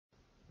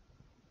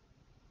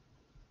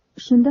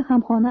Shunda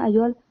hamxona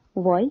ayol,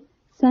 voy,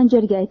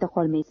 Sanjarga ayta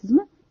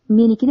qolmaysizmi?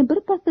 Menikini bir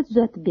pasda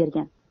tuzatib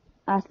bergan.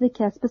 Asli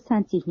kasbi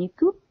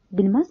santexnik-ku,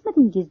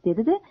 bilmasmidingiz,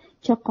 dedi-da,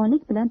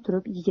 chaqqonlik bilan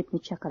turib yigitni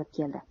chaqirib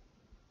keldi.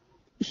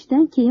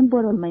 Ishdan keyin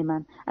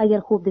borolmayman.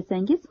 Agar xo'p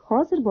desangiz,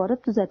 hozir borib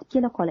tuzatib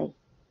kela qolay.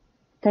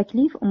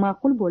 Taklif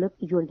ma'qul bo'lib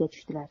yo'lga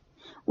tushdilar.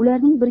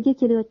 Ularning birga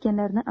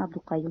kelayotganlarini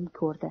Abduqayyum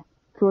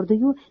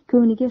ko'rdi-yu,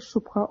 ko'ngliga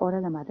shubha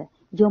oralamadi,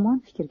 yomon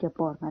fikrga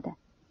bormadi.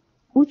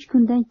 3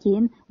 kundan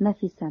keyin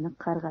Nafisani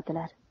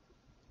qarg'adilar.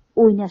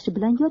 O'ynashi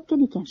bilan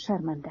yotgan ekan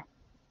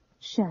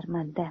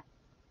sharmanda.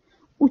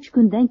 3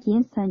 kundan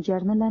keyin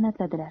Sanjarni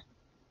la'natladilar.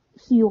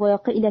 Suyuq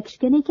oyoqqa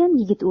ilakishgan ekan,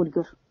 yigit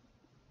o'lgur.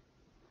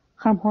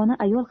 Hamxona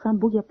ayol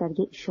ham bu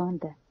gaplarga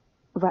ishondi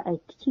va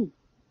aytdiki,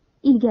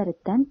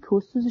 ilgaridan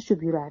ko'z suzishib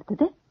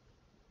yurardi-da.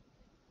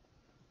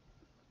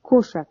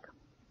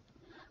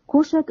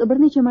 Ko'shak bir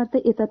necha marta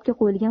etapga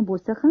qo'yilgan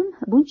bo'lsa ham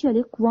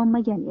bunchalik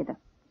quvonmagan edi.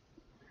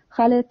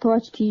 Hali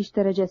toj kiyish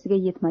darajasiga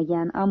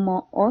yetmagan, ammo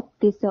ot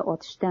desa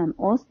otishdan,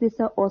 os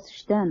desa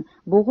osishdan,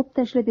 bo'g'ib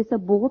tashla desa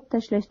bo'g'ib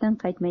tashlashdan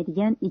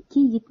qaytmaydigan ikki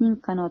yigitning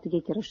qanotiga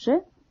kirishi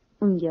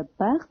unga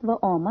baxt va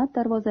omad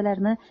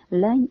darvozalarini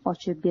lang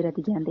ochib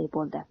beradiganday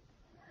bo'ldi.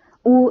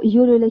 U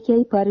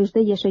yo'l-yo'lakay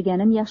Parijda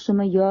yashaganim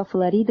yaxshimi yo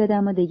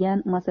Floridadami degan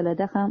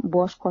masalada ham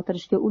bosh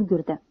qotirishga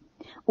ulgurdi.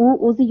 U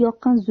o'zi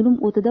yoqqan zulm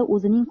o'tida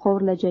o'zining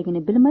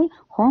qovurilajagini bilmay,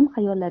 xom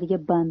xayollariga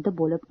bandi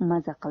bo'lib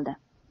maza qildi.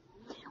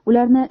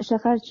 Ularni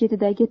shahar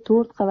chetidagi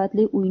 4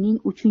 qavatli uyning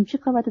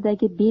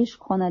 3-qavatidagi 5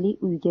 xonali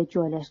uyga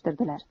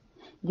joylashtirdilar.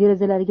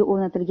 Derazalariga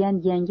o'rnatilgan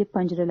yangi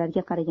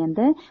panjaralarga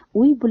qaraganda,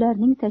 uy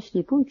bularning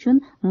tashrifi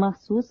uchun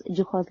maxsus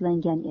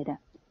jihozlangan edi.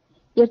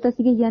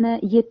 Ertasiga yana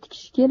 7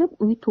 kishi kelib,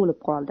 uy to'lib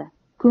qoldi.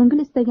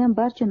 Ko'ngil istagan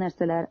barcha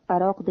narsalar,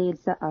 aroq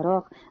deyilsa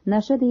aroq,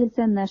 nasha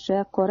deyilsa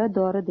nasha, qora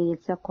dori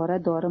deyilsa qora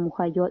dori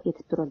muhayyo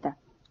etib turildi.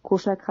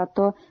 Ko'shak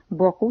hatto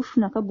boquv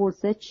shunaqa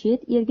bo'lsa,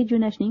 chet erga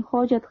jo'nashning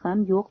hojati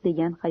ham yo'q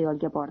degan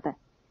xayolga bordi.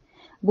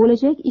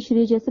 Bo'lajak ish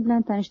rejasi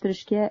bilan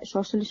tanishtirishga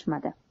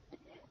shoshilishmadi.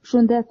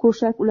 Shunda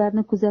Ko'shak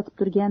ularni kuzatib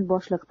turgan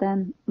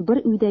boshliqdan bir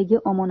uydagi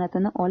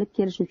omonatini olib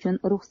kelish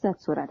uchun ruxsat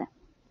so'radi.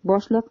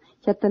 Boshliq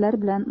kattalar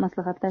bilan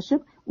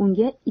maslahatlashib,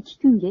 unga 2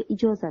 kunga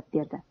ijozat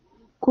berdi.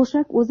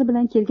 Ko'shak o'zi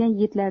bilan kelgan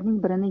yigitlarning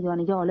birini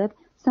yoniga olib,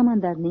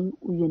 Samandarning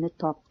uyini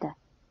topdi,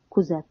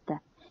 kuzatdi.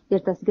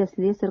 Ertasiga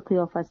slesar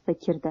qiyofasida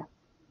kirdi.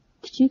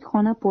 Kichik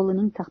xona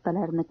polining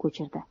taxtalarini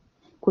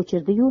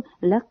ko'chirdi-yu,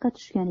 laqqa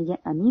tushganiga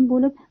amin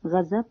bo'lib,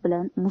 g'azab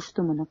bilan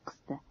mushtumini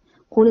qisdi.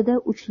 Qo'lida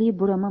uchli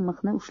burama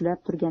mixni ushlab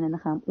turganini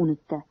ham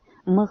unutdi.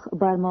 Mix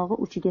barmog'i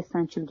uchiga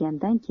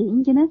sanchilgandan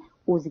keyingina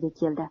o'ziga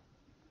keldi.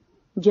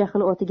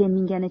 Jahl otiga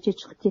minganicha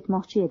chiqib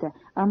ketmoqchi edi,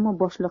 ammo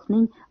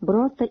boshliqning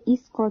birorta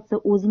iz qolsa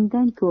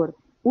o'zingdan ko'r,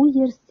 u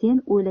yer sen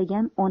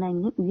o'ylagan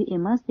onangning uyi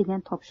emas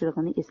degan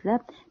topshirig'ini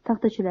eslab,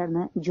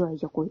 taxtachalarni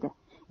joyiga qo'ydi.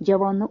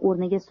 Javonni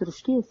o'rniga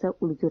surishga esa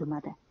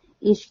ulgurmadi.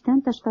 Eshikdan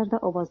tashqarida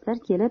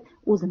ovozlar kelib,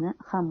 o'zini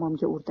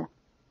hammomga urdi.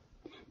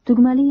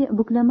 Tugmali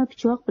buklama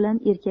pichoq bilan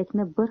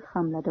erkakni bir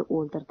hamlada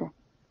o'ldirdi.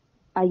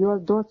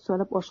 Ayol dod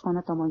solib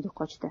oshxona tomonga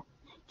qochdi.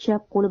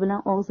 Chap qo'li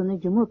bilan og'zini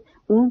yumib,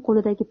 o'ng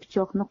qo'lidagi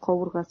pichoqni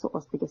qovurg'asi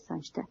ostiga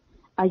sanchdi.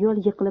 Ayol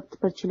yiqilib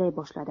tipirchilay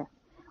boshladi.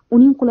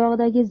 Uning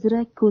qulog'idagi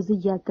zirak ko'zi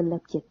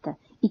yaltillab ketdi.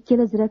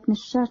 Ikkala zirakni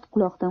shart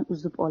quloqdan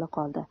uzib ola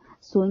qoldi.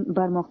 So'ng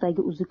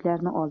barmoqdagi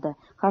uzuklarni oldi.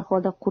 Har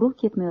holda quruq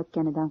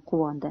ketmayotganidan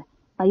quvondi.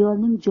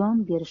 Ayolning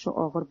jon berishi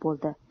og'ir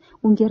bo'ldi.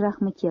 Unga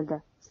rahmi keldi.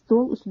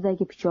 Stol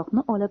ustidagi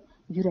pichoqni olib,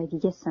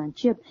 yuragiga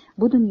sanchib,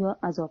 bu dunyo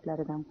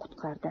azoblaridan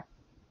qutqardi.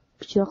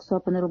 Pichoq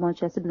sopini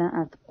ro'molchasi bilan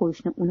artib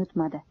qo'yishni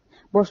unutmadi.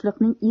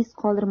 Boshliqning iz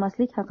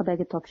qoldirmaslik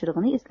haqidagi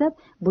topshirig'ini eslab,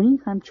 buning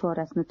ham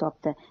chorasini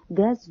topdi.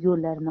 Gaz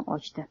yo'llarini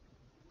ochdi.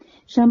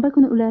 Shanba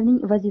kuni ularning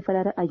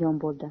vazifalari ayon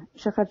bo'ldi.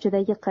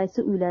 Shaharchadagi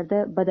qaysi uylarda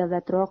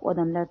badavlatroq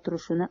odamlar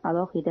turishini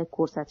alohida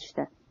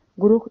ko'rsatishdi.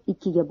 Guruh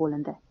 2ga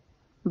bo'lindi.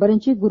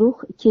 Birinchi guruh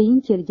keyin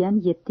kelgan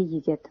 7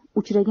 yigit.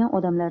 Uchragan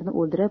odamlarni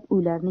o'ldirib,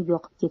 uylarni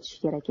yoqib ketish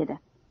kerak edi.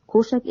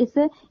 Ko'shak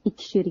esa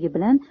 2 sherigi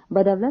bilan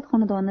badavlat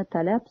xonadonni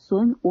talab,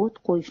 so'ng o't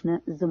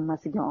qo'yishni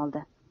zimmasiga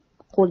oldi.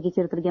 Qo'lga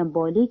kiritilgan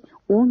boylik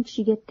 10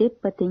 kishiga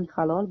teppa-teng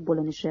halol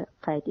bo'linishi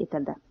qayd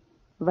etildi.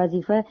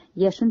 Vazifa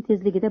yashin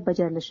tezligida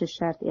bajarilishi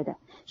shart edi.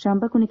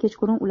 Shanba kuni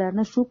kechqurun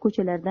ularni shu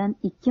ko'chalardan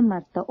 2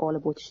 marta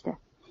olib o'tishdi.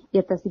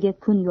 Ertasiga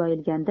kun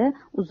yoyilganda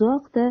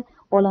uzoqda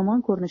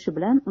olomon ko'rinishi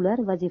bilan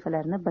ular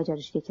vazifalarini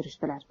bajarishga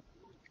kirishdilar.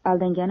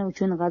 Aldangani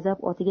uchun g'azab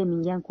otiga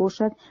mingan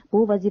Ko'shak bu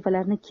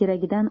vazifalarni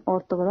keragidan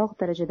ortiqroq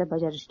darajada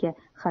bajarishga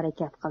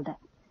harakat qildi.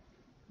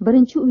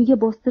 Birinchi uyga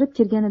bostirib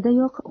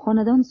kirganidayoq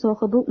xonadon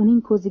sohibi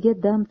uning ko'ziga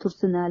dam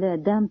tursunali,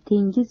 dam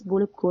tengiz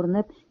bo'lib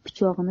ko'rinib,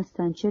 pichog'ini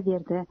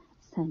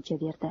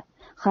sanchaverdi.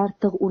 Har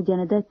tig'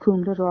 urganida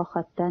ko'ngli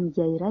rohatdan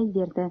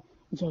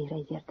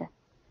yayrayverdi.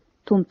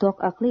 Tumtoq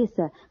aqli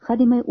esa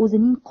hademay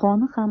o'zining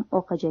qoni ham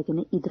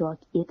oqajagini idrok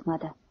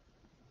etmadi.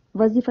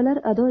 Vazifalar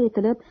ado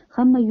etilib,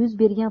 hamma yuz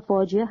bergan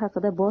fojia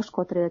haqida bosh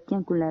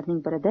qotirayotgan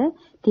kunlarning birida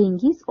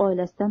Tengiz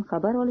oilasidan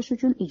xabar olish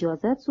uchun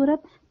ijozat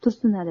so'rab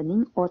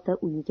Tursunalining ota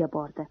uyiga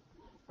bordi.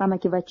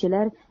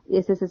 Amakivachchalar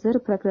SSSR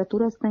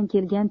prokuraturasidan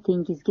kelgan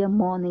Tengizga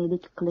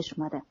monelik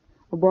qilishmadi.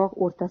 Bog'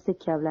 o'rtasi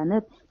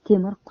kavlanib,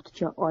 temir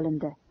quticha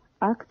olindi.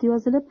 Akt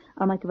yozilib,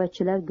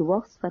 amakivachchalar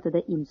guvoh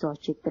sifatida imzo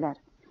chekdilar.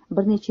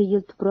 Bir necha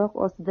yil tuproq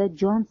ostida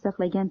jon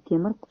saqlagan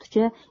temir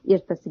quticha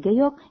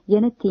ertasigayoq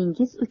yana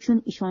Tengiz uchun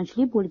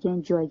ishonchli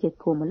bo'lgan joyga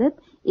ko'milib,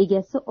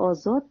 egasi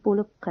ozod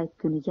bo'lib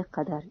qaytguniga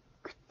qadar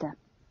kutdi.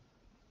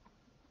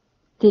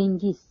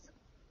 Tengiz.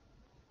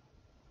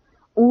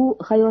 U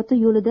hayoti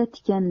yo'lida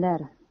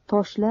tikanlar,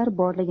 toshlar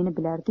borligini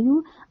bilardi-yu,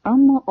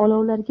 ammo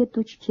olovlarga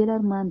duch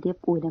kelarman deb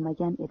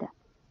o'ylamagan edi.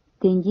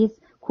 Tengiz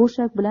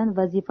Ko'shak bilan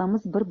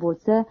vazifamiz bir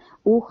bo'lsa,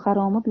 u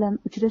haromi bilan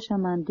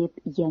uchrashaman deb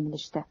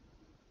yanglishdi.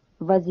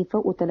 Vazifa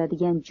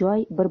o'taladigan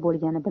joy bir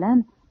bo'lgani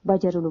bilan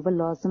bajariluvi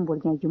lozim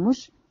bo'lgan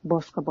yumush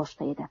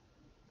boshqa edi.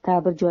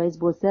 Ta'bir joiz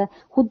bo'lsa,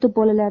 xuddi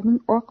bolalarning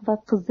oq va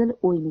qizil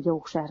o'yiniga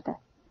o'xshardi.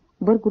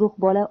 Bir guruh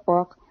bola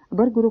oq,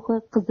 bir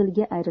guruhi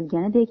qizilga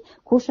ayrilganidek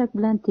Ko'shak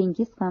bilan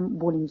Tengiz ham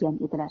bo'lingan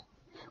edilar.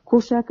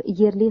 Ko'shak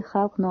yerli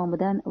xalq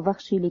nomidan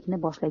vahshiylikni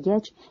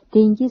boshlagach,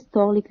 Tengiz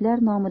tog'liklar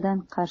nomidan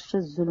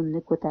qarshi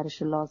zulmni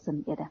ko'tarishi lozim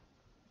edi.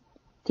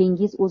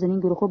 Tengiz o'zining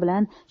guruhi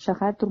bilan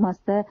shahar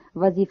turmasida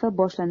vazifa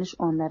boshlanish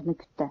onlarini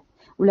kutdi.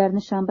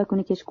 Ularni shanba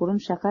kuni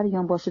kechqurun shahar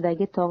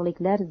yonboshidagi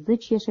tog'liklar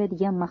zich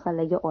yashaydigan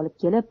mahallaga olib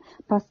kelib,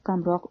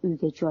 pastqamroq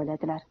uyga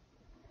joyladilar.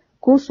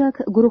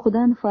 Ko'shak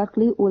guruhidan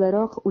farqli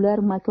o'laroq ular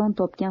makon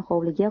topgan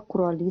hovliga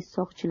qurolli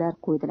soqchilar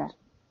qo'ydilar.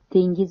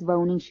 Tengiz va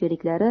uning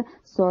sheriklari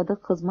sodiq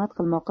xizmat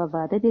qilmoqqa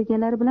va'da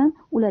berganlari bilan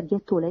ularga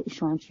to'la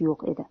ishonch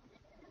yo'q edi.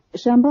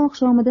 Shanba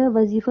oqshomida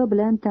vazifa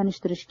bilan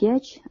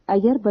tanishtirishgach,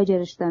 agar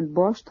bajarishdan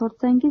bosh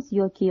tortsangiz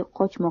yoki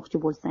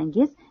qochmoqchi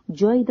bo'lsangiz,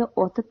 joyida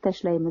otib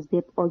tashlaymiz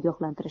deb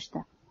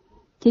ogohlantirishdi.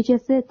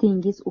 Kechasi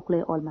Tengiz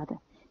uxlay olmadi.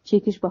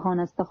 Chekish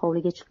bahonasida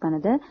hovliga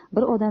chiqqanida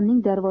bir odamning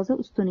darvoza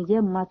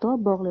ustuniga mato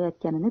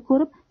bog'layotganini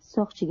ko'rib,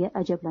 soqchiga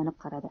ajablanib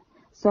qaradi.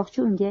 Soqchi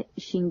unga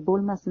ishing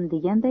bo'lmasin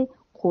deganday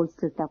qo'l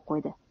siltab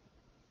qo'ydi.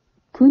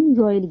 Kun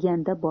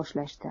yoyilganda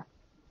boshlashdi.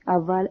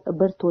 Avval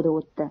bir to'da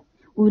o'tdi.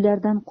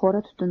 Uylardan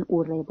qora tutun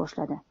o'rlay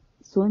boshladi.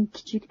 So'ng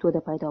kichik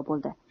to'da paydo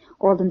bo'ldi.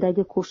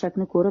 Oldindagi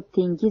Ko'shakni ko'rib,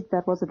 Tengiz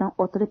darvozadan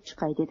otilib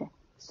chiqay dedi.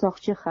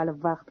 Soqchi hali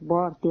vaqt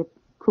bor deb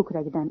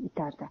ko'kragidan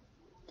itardi.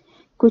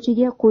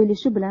 Ko'chaga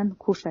qo'yilishi bilan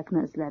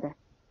Ko'shakni izladi.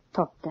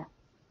 Topdi.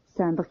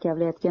 Sandiq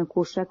kavlayotgan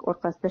Ko'shak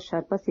orqasida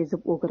sharpa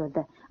sezib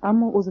o'girildi,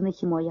 ammo o'zini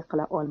himoya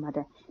qila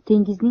olmadi.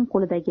 Tengizning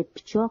qo'lidagi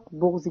pichoq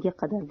bo'g'ziga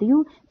qadaldi-yu,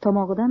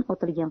 tomog'idan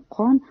otilgan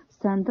qon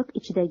sandiq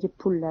ichidagi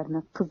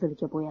pullarni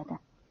qizilga bo'yadi.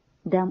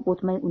 Dam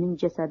o'tmay uning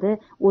jasadi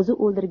o'zi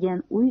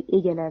o'ldirgan uy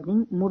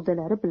egalarining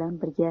murdalari bilan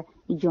birga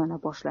yona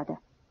boshladi.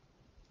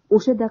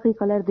 O'sha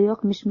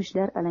daqiqalardayoq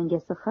mishmishlar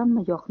alangasi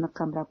hamma yoqni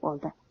qamrab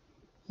oldi.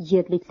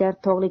 Yerliklar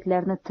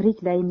tog'liklarni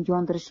tiriklayin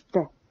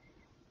yondirishibdi.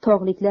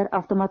 Tog'liklar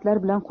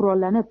avtomatlar bilan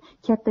qurollanib,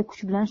 katta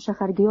kuch bilan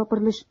shaharga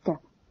yopirilishibdi.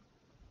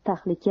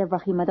 Tahlika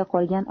vahimada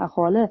qolgan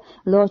aholi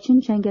lochin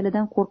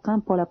changalidan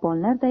qo'rqqan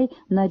polaponlarday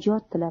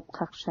najot tilab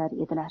qaqshar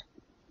edilar.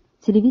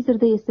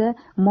 Televizorda esa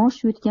mosh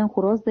yutgan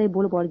xo'rozday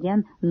bo'lib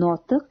olgan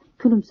notiq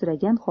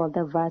kulimsiragan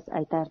holda va'z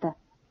aytardi.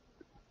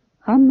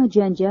 Hamma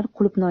janjal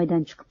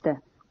qulupnoydan chiqibdi.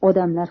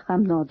 Odamlar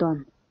ham nodon.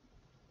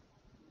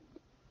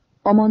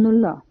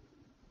 Omonullo.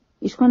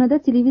 Ishxonada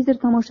televizor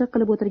tomosha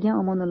qilib o'tirgan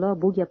Omonullo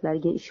bu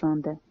gaplarga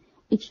ishondi.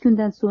 2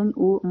 kundan so'ng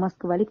u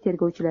moskvalik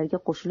tergovchilarga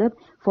qo'shilib,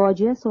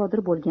 fojia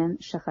sodir bo'lgan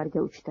shaharga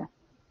uchdi.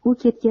 U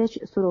ketgach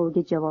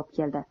so'roviga javob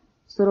keldi.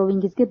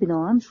 So'rovingizga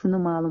binoan shuni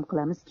ma'lum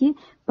qilamizki,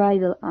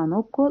 Pavel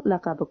Anopko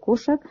laqabi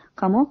Ko'shak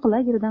qamoq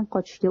lageridan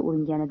qochishga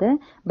uringanida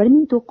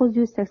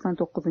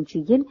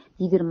 1989-yil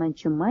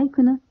 20-may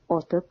kuni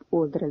otib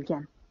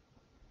o'ldirilgan.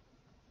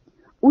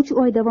 3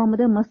 oy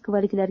davomida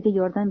moskvaliklarga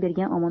yordam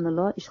bergan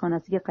Omonullo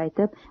ishxonasiga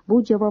qaytib, bu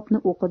javobni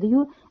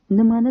o'qidi-yu,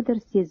 nimanidir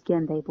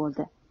sezganday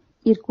bo'ldi.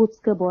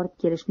 Irkutskka borib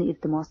kelishni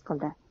iltimos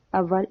qildi.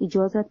 Avval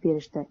ijozat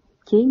berishdi,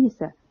 keyin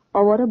esa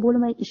ovora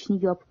bo'lmay ishni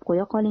yopib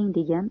qo'ya qoling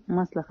degan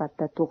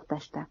maslahatda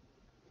to'xtashdi.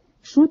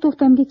 Shu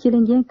to'xtamga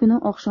kelingan kuni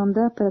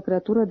oqshomda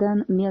prokuraturadan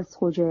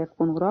Melsxo'jayev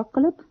qo'ng'iroq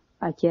qilib,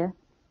 aka,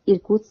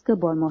 Irkutskka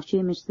bormoqchi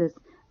emishsiz.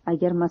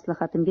 Agar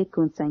maslahatimga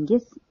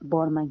ko'nsangiz,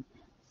 bormang.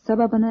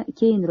 Sababini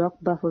keyinroq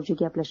bafurja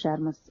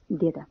gaplasharmiz,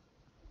 dedi.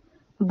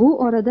 Bu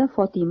orada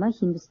Fotima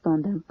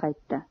Hindistondan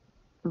qaytdi.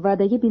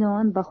 Va'daga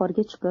binoan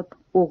bahorga chiqib,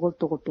 o'g'il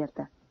tug'ib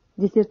berdi.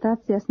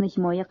 Dissertatsiyasini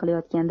himoya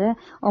qilayotganda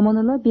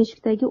Omonullo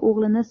beshikdagi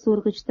o'g'lini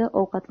so'rg'ichda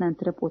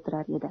ovqatlantirib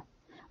o'tirar edi.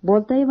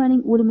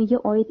 Boltayevaning o'limiga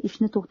oid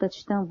ishni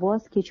to'xtatishdan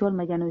voz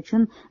kecholmagani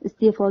uchun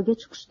iste'foga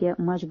chiqishga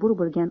majbur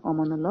bo'lgan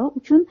Omonullo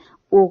uchun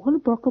o'g'il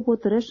boqib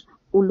o'tirish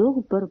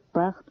ulug' bir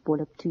baxt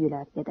bo'lib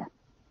tuyular edi.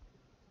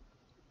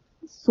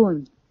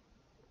 So'ng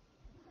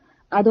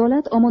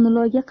adolat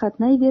Omonulloga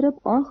qatnay berib,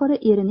 oxiri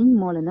erining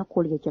molini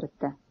qo'lga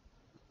kiritdi.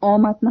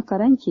 Omadni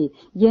qarangki,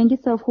 yangi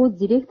savxoz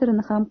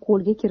direktorini ham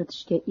qo'lga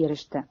kiritishga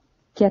erishdi.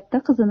 Katta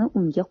qizini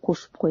unga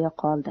qo'shib qo'ya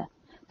qoldi.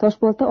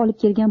 Toshbolta olib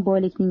kelgan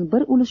boylikning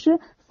bir ulushi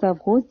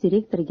savxoz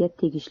direktoriga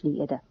tegishli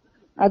edi.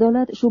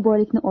 Adolat shu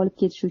boylikni olib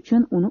ketish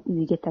uchun uni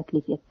uyiga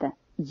taklif etdi.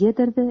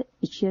 Yedirdi,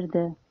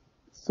 ichirdi.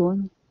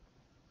 So'ng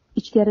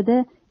Ichkarida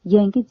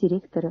yangi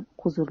direktor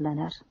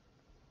huzurlanar.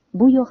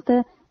 Bu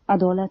yoqda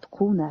adolat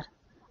quvinar,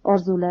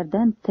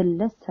 orzulardan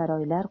tilla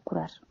saroylar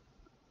qurar.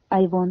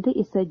 Ayvonda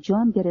esa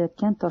jon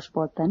berayotgan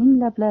toshboltaning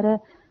lablari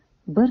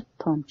bir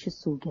tomchi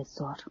suvga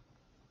zor.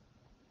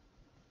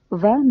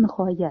 Va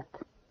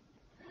nihoyat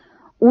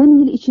 10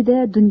 yil ichida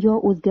dunyo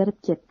o'zgarib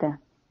ketdi.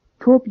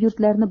 Ko'p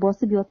yurtlarni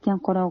bosib yotgan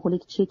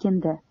qorong'ulik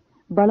chekindi,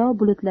 balo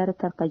bulutlari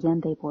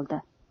tarqaganday bo'ldi.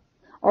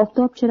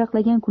 Oftob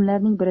charaqlagan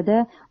kunlarning birida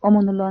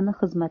Omonulloni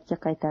xizmatga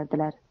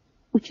qaytardilar.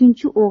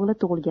 3-o'g'li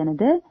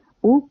tug'ilganida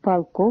u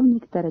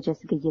polkovnik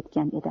darajasiga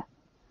yetgan edi.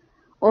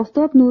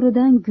 Oftob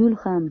nuridan gul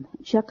ham,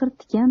 chaqir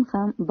tikan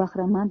ham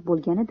bahramand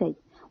bo'lganiday,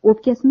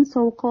 o'pkasini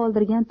sovuqqa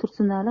oldirgan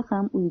Tursunali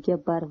ham uyiga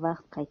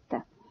barvaqt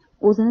qaytdi.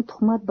 O'zini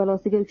tuhmat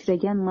balosiga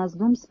uchragan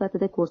mazlum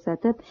sifatida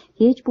ko'rsatib,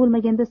 hech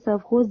bo'lmaganda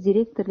savxoz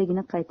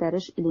direktorligini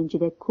qaytarish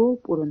ilinjida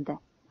ko'p urindi.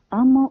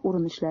 Ammo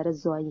urinishlari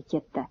zoyi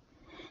ketdi.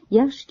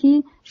 Yaxshiki,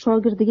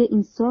 shogirdiga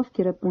insof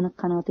kirib uni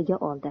qanotiga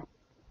oldi.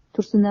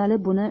 Tursunali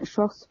buni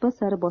shohsupa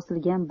sari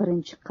bosilgan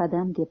birinchi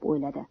qadam deb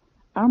o'yladi.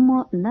 Ammo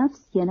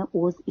nafs yana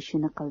o'z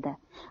ishini qildi.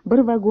 Bir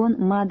vagon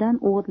ma'dan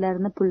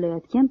o'g'itlarini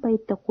pullayotgan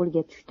paytda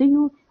qo'lga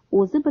tushdi-yu,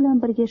 o'zi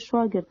bilan birga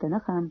shogirdini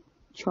ham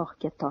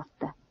chohga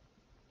tortdi.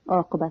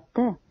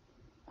 Oqibatda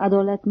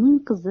adolatning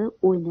qizi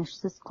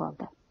o'ynashsiz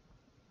qoldi.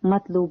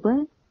 Matluba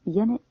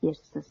yana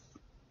ersiz.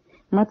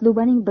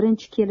 Matlubaning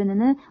birinchi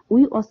kelinini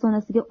uy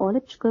ostonasiga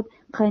olib chiqib,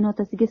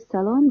 qaynotasiga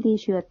salom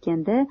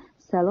deyishayotganda,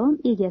 salom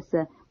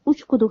egasi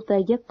uch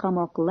quduqdagi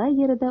qamoq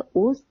lagerida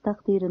o'z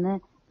taqdirini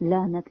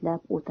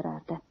la'natlab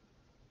o'tirardi.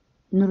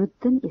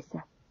 Nuriddin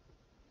esa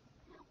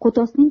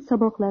Qo'tosning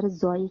saboqlari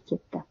zoyi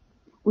ketdi.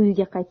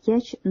 Uyiga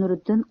qaytgach,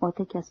 Nuriddin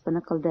ota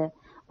kasbini qildi.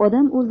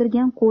 Odam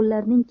o'ldirgan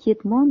qo'llarning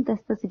ketmon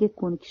dastasiga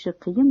ko'nikishi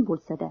qiyin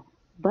bo'lsa-da,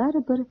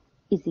 baribir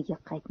iziga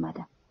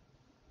qaytmadi.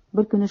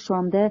 Bir kuni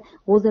shomda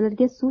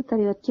g'o'zalarga suv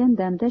tarayotgan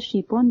damda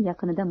shiypon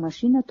yaqinida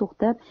mashina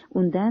to'xtab,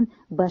 undan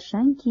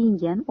bashang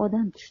kiyingan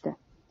odam tushdi.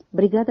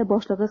 Brigada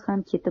boshlig'i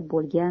ham ketib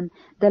bo'lgan,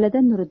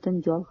 dalada Nuriddin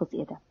yolg'iz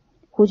edi.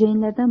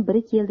 Xo'jayinlardan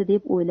biri keldi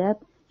deb o'ylab,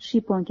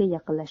 shiyponga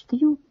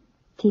yaqinlashdi-yu,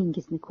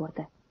 Tengizni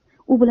ko'rdi.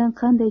 U bilan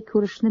qanday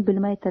ko'rishni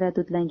bilmay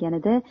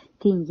taraddudlanganida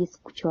Tengiz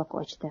quchoq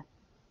ochdi.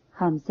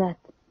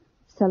 "Hamzat,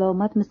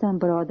 salomatmisan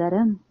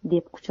birodarim?"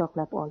 deb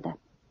quchoqlab oldi.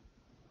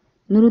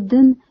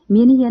 Nuriddin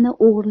meni yana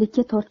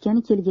o'g'irlikka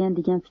tortgani kelgan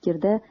degan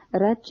fikrda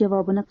rad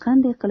javobini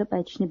qanday qilib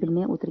aytishni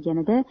bilmay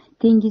o'tirganida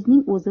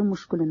Tengizning o'zi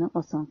mushkulini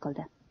oson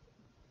qildi.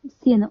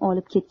 "Seni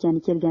olib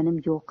ketgani kelganim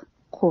yo'q,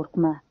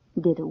 qo'rqma",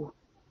 dedi u.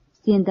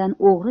 "Sendan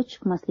o'g'ri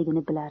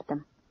chiqmasligini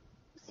bilardim.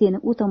 Seni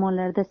u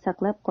tomonlarda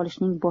saqlab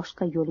qolishning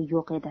boshqa yo'li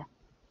yo'q edi.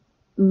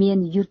 Men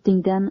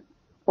yurtingdan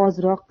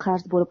ozroq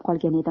qarz bo'lib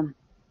qolgan edim.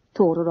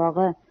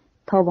 To'g'rirog'i,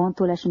 tovon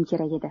to'lashim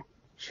kerak edi.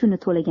 Shuni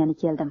to'lagani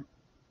keldim.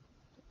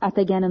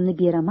 Ataganimni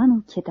beraman u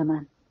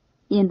ketaman.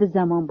 Endi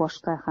zamon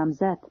boshqa,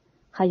 Hamzat,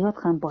 hayot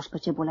ham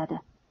boshqacha bo'ladi.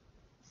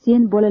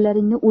 Sen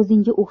bolalaringni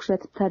o'zingga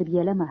o'xshatib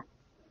tarbiyalama."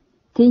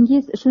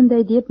 Tengiz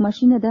shunday deb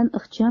mashinadan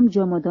ixcham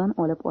jomadon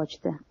olib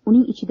ochdi.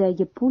 Uning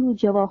ichidagi pul va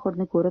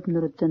javohirni ko'rib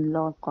Nuriddin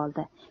lol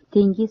qoldi.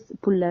 Tengiz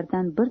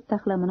pullardan bir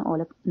taxlamini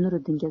olib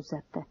Nuriddinga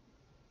uzatdi.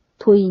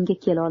 "To'yingga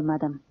kela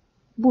olmadim.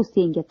 Bu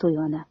senga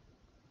to'yona."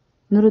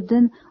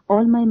 Nuriddin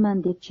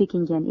olmayman deb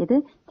chekingan edi,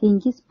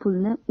 Tengiz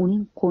pulni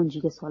uning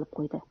qo'njiga solib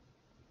qo'ydi.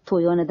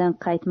 "To'yonadan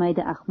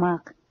qaytmaydi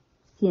ahmoq.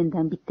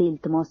 Sendan bitta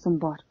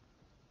iltimosim bor.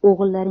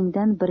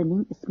 O'g'illaringdan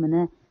birining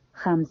ismini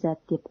Hamzat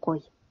deb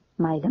qo'y.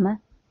 Maylimi?"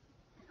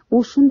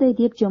 U shunday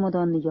deb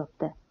jomadonni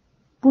yopdi.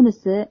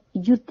 "Bunisi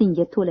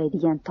yurtingga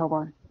to'laydigan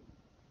tovon."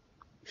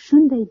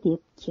 Shunday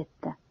deb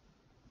ketdi.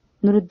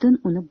 Nuriddin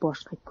uni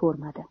boshqa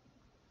ko'rmadi.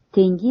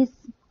 Tengiz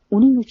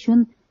uning uchun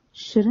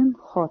shirin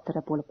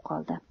xotira bo'lib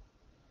qoldi.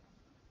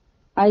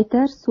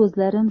 Aytar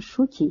so'zlarim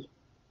shuki,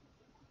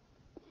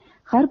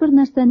 har bir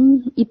narsaning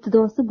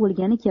ibtidosi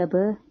bo'lgani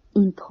kabi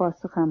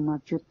intihosi ham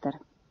mavjuddir.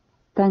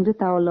 Tangri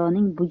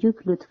taoloning buyuk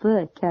lutfi,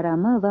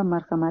 karami va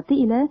marhamati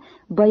ila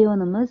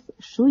bayonimiz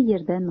shu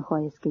yerda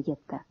nihoyasiga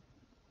yetdi.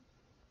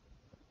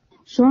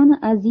 Shon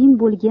azim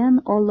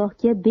bo'lgan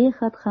Allohga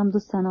behad hamdu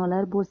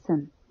sanolar bo'lsin.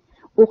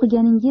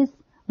 O'qiganingiz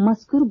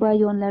mazkur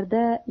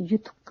bayonlarda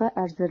yutuqqa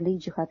arzirli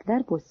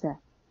jihatlar bo'lsa,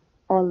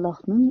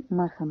 Allohning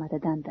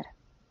marhamatidandir.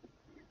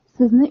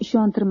 Sizni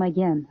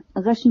ishontirmagan,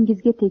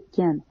 g'ashingizga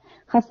tekkan,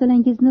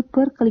 hafsalangizni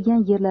pir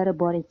qilgan yerlari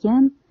bor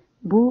ekan,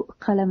 bu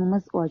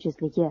qalamimiz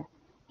ojizligi,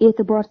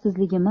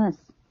 e'tiborsizligimiz,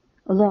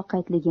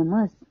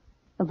 loqaydligimiz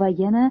va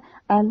yana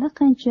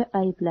allaqancha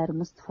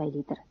ayblarimiz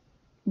tufaylidir.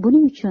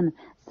 Buning uchun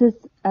siz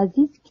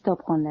aziz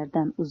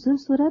kitobxonlardan uzr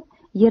so'rab,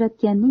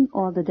 Yaratganning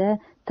oldida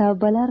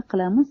tavbalar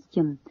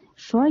qilamizkim,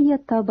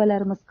 shoyat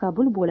tavbalarimiz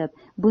qabul bo'lib,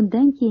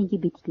 bundan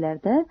keyingi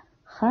bitiklarda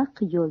haq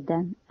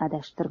yo'ldan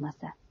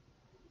adashtirmasa.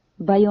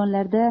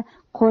 Bayonlarda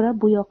qora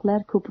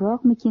bo'yoqlar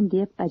ko'proqmikin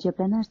deb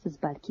ajablanarsiz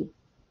balki.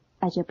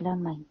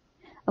 Ajablanmang.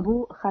 Bu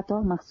xato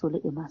mahsuli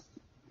emas.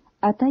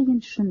 Atayin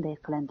shunday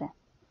qilindi.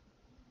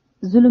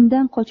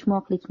 Zulmdan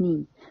qochmoqlikning,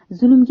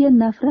 zulmga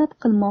nafrat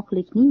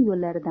qilmoqlikning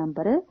yo'llaridan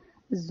biri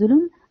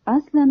zulm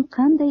aslan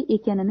qanday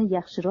ekanini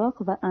yaxshiroq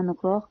va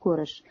aniqroq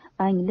ko'rish,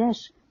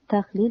 anglash,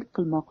 tahlil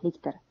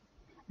qilmoqlikdir.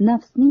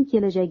 Nafsning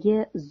kelajagi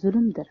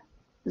zulmdir,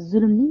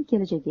 zulmning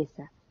kelajagi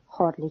esa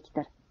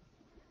xorlikdir.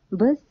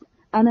 Biz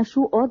ana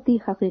shu oddiy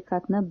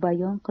haqiqatni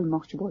bayon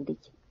qilmoqchi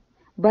bo'ldik.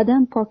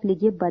 Badan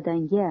pokligi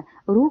badanga,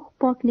 ruh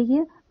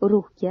pokligi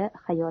ruhga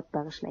hayot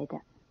bag'ishlaydi.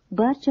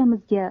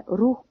 Barchamizga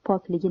ruh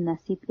pokligi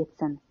nasib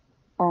etsin.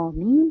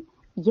 Amin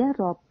ya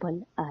robbil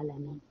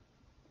alamin.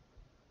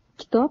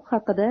 Kitob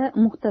haqida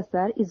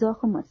muxtasar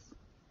izohimiz.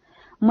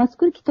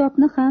 Mazkur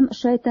kitobni ham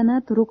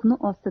shaytanat rukni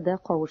ostida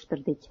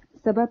qovushtirdik.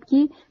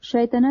 Sababki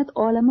shaytanat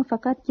olami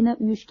faqatgina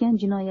uyushgan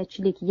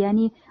jinoyatchilik,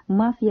 ya'ni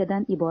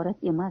mafiyadan iborat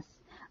emas.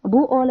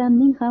 Bu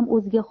olamning ham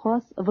o'ziga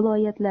xos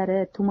viloyatlari,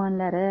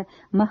 tumanlari,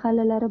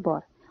 mahallalari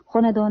bor.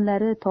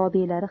 Xonadonlari,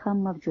 tobelari ham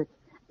mavjud.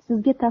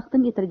 Sizga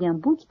taqdim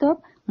etilgan bu kitob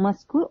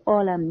mazkur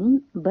olamning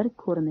bir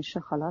ko'rinishi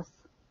xolos.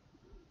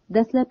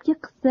 Dastlabki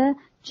qissa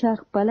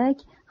charxpalak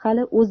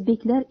hali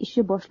o'zbeklar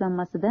ishi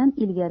boshlanmasidan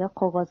ilgari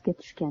qog'ozga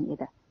tushgan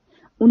edi.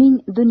 Uning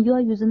dunyo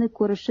yuzini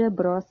ko'rishi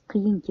biroz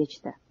qiyin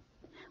kechdi.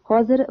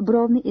 Hozir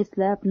birovni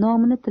eslab,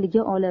 nomini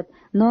tilga olib,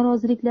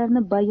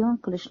 noroziliklarni bayon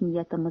qilish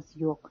niyatimiz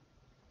yo'q.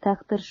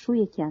 Taqdir shu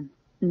ekan,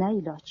 na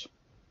iloj.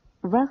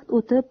 Vaqt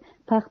o'tib,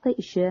 paxta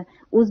ishi,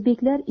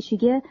 o'zbeklar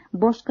ishiga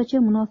boshqacha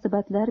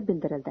munosabatlar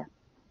bildirildi.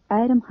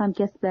 Ayrim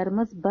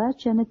hamkasblarimiz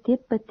barchani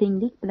teppa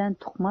tenglik bilan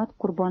tuhmat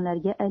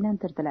qurbonlariga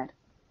aylantirdilar.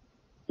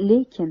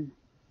 Lekin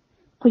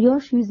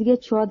quyosh yuziga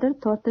chodir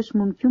tortish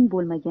mumkin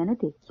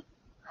bo'lmaganidek,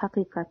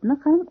 haqiqatni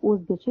ham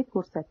o'zgacha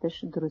ko'rsatish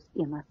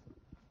durust emas.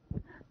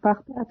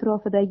 Paxta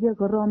atrofidagi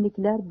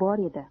g'irromliklar bor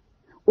edi,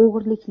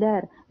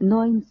 o'g'irliklar,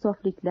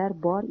 noinsofliklar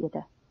bor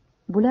edi.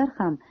 Bular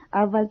ham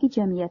avvalgi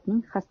jamiyatning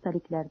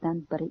xastaliklaridan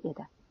biri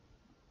edi.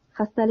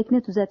 Xastalikni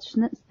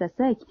tuzatishni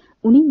istasak,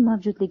 uning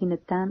mavjudligini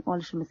tan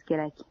olishimiz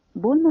kerak.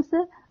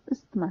 Bo'lmasa,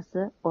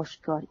 isitmasi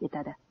oshkor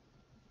etadi.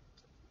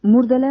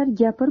 Murdalar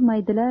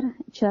gapirmaydilar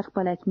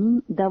charxpalakning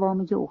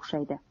davomiga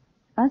o'xshaydi.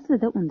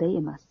 Aslida unday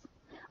emas.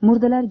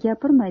 Murdalar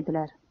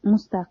gapirmaydilar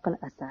mustaqil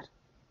asar.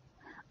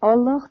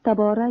 Alloh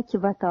taborak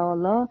va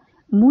taolo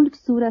Mulk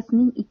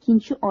surasining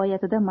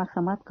 2-oyatida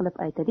marhamat qilib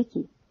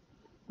aytadiki: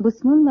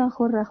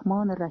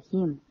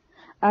 Bismillahirrohmanirrohim.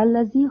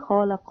 Allazi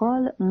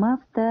xalaqal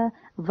mavta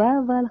va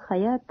val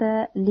hayata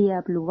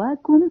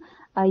liyabluwakum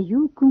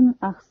ayyukum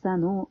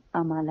ahsanu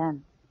amalan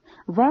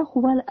va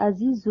huval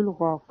azizul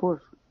g'ofur.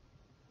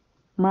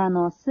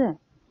 Ma'nosi: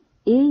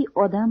 ey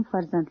odam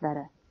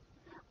farzandlari,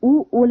 u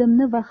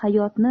o'limni va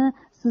hayotni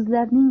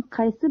sizlarning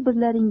qaysi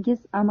birlaringiz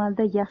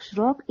amalda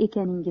yaxshiroq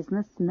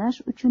ekaningizni sinash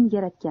uchun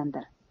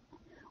yaratgandir.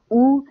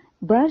 U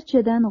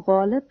barchadan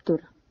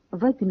g'olibdir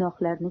va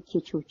gunohlarni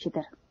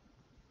kechuvchidir.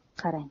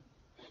 Qarang,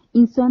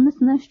 insonni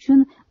sinash uchun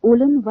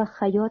o'lim va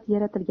hayot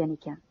yaratilgan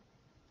ekan.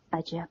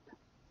 Ajab,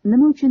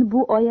 nima uchun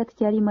bu oyat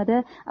karimada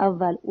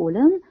avval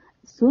o'lim,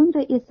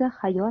 so'ngra esa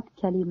hayot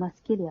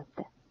kalimasi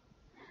kelyapti?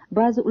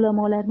 Ba'zi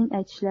ulamolarning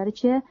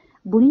aytishlaricha,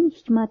 buning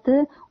hikmati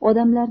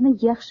odamlarni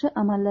yaxshi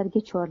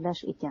amallarga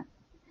chorlash ekan.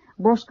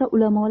 Boshqa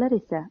ulamolar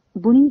esa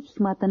buning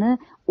hikmatini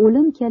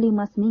o'lim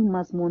kalimasining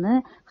mazmuni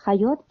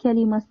hayot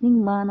kalimasining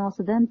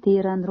ma'nosidan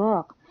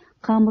teranroq,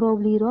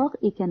 qamrovliroq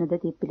ekanida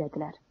deb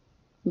biladilar.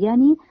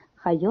 Ya'ni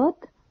hayot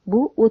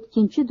bu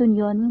o'tkinchi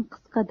dunyoning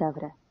qisqa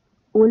davri,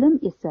 o'lim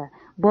esa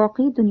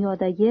boqiy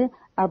dunyodagi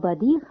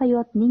abadiy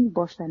hayotning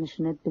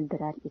boshlanishini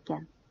bildirar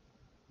ekan.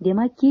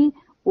 Demakki,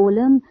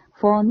 o'lim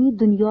foniy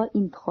dunyo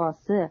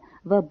intihosi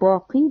va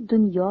boqiy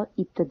dunyo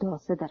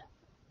ibtidosidir.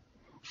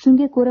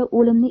 Shunga ko'ra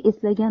o'limni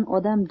eslagan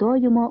odam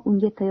doimo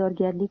unga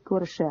tayyorgarlik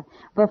ko'rishi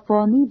va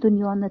foniy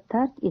dunyoni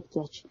tark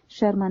etgach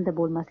sharmanda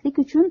bo'lmaslik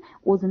uchun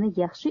o'zini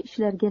yaxshi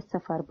ishlarga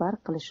safarbar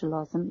qilishi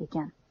lozim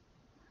ekan.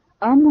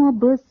 Ammo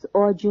biz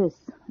ojiz,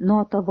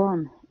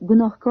 notavon,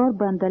 gunohkor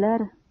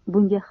bandalar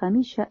bunga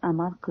hamisha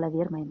amal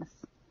qilavermaymiz.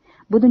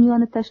 Bu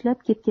dunyoni tashlab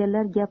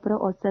ketganlar gapira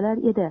olsalar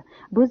edi,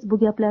 biz bu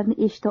gaplarni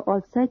eshita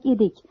olsak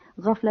edik,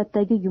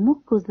 g'aflatdagi yumuq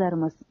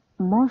ko'zlarimiz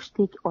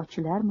moshdek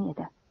ochilarmi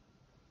edi?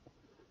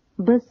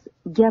 Biz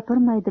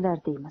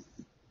gapirmaydilar deymiz.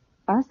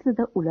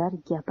 Aslida ular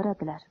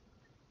gapiradilar.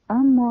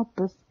 Ammo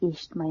biz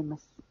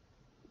eshitmaymiz.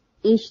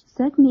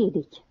 Eshitsakmi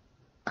edik,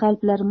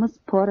 qalblarimiz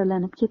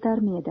poralanib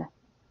ketarmi edi?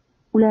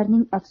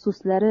 Ularning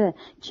afsuslari,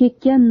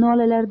 chekkan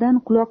nolalardan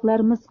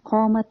quloqlarimiz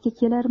qomatga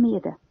kelarmi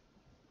edi?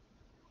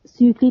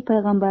 Suyukli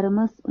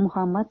payg'ambarimiz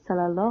Muhammad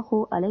sallallohu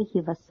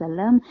alayhi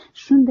vasallam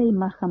shunday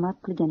marhamat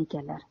qilgan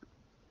ekanlar.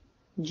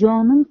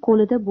 Jonim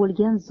qo'lida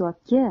bo'lgan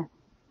zotga,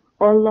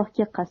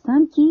 Allohga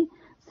qasamki,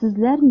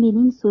 sizlar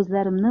mening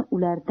so'zlarimni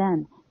ulardan,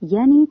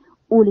 ya'ni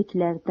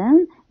o'liklardan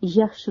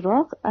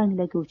yaxshiroq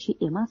anglaguvchi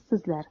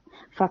emassizlar.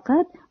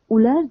 Faqat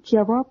ular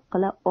javob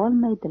qila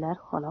olmaydilar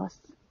xolos.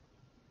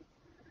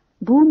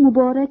 Bu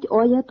muborak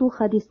oyat va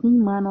hadisning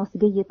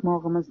ma'nosiga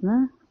yetmog'imizni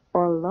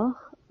Alloh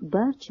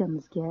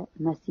barchamizga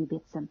nasib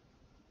etsin.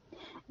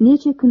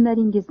 Necha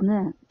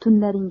kunlaringizni,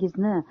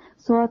 tunlaringizni,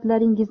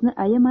 soatlaringizni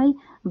ayamay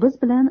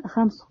biz bilan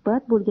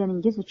hamsuhbat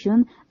bo'lganingiz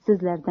uchun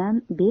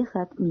sizlardan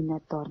behad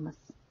minnatdormiz.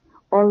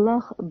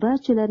 Alloh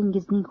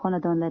barchalaringizning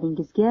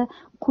xonadonlaringizga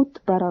qut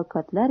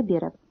barokatlar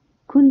berib,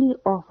 kulli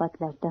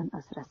ofatlardan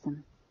asrasin.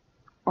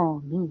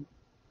 Amin.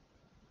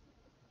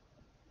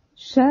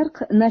 Sharq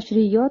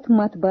nashriyot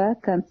matbaa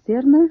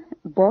konserni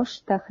bosh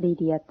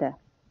tahririyati.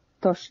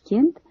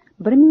 Toshkent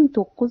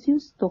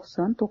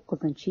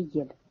 1999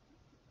 yil.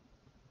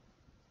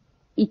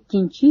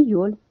 Ikkinchi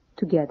yo'l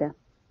tugadi.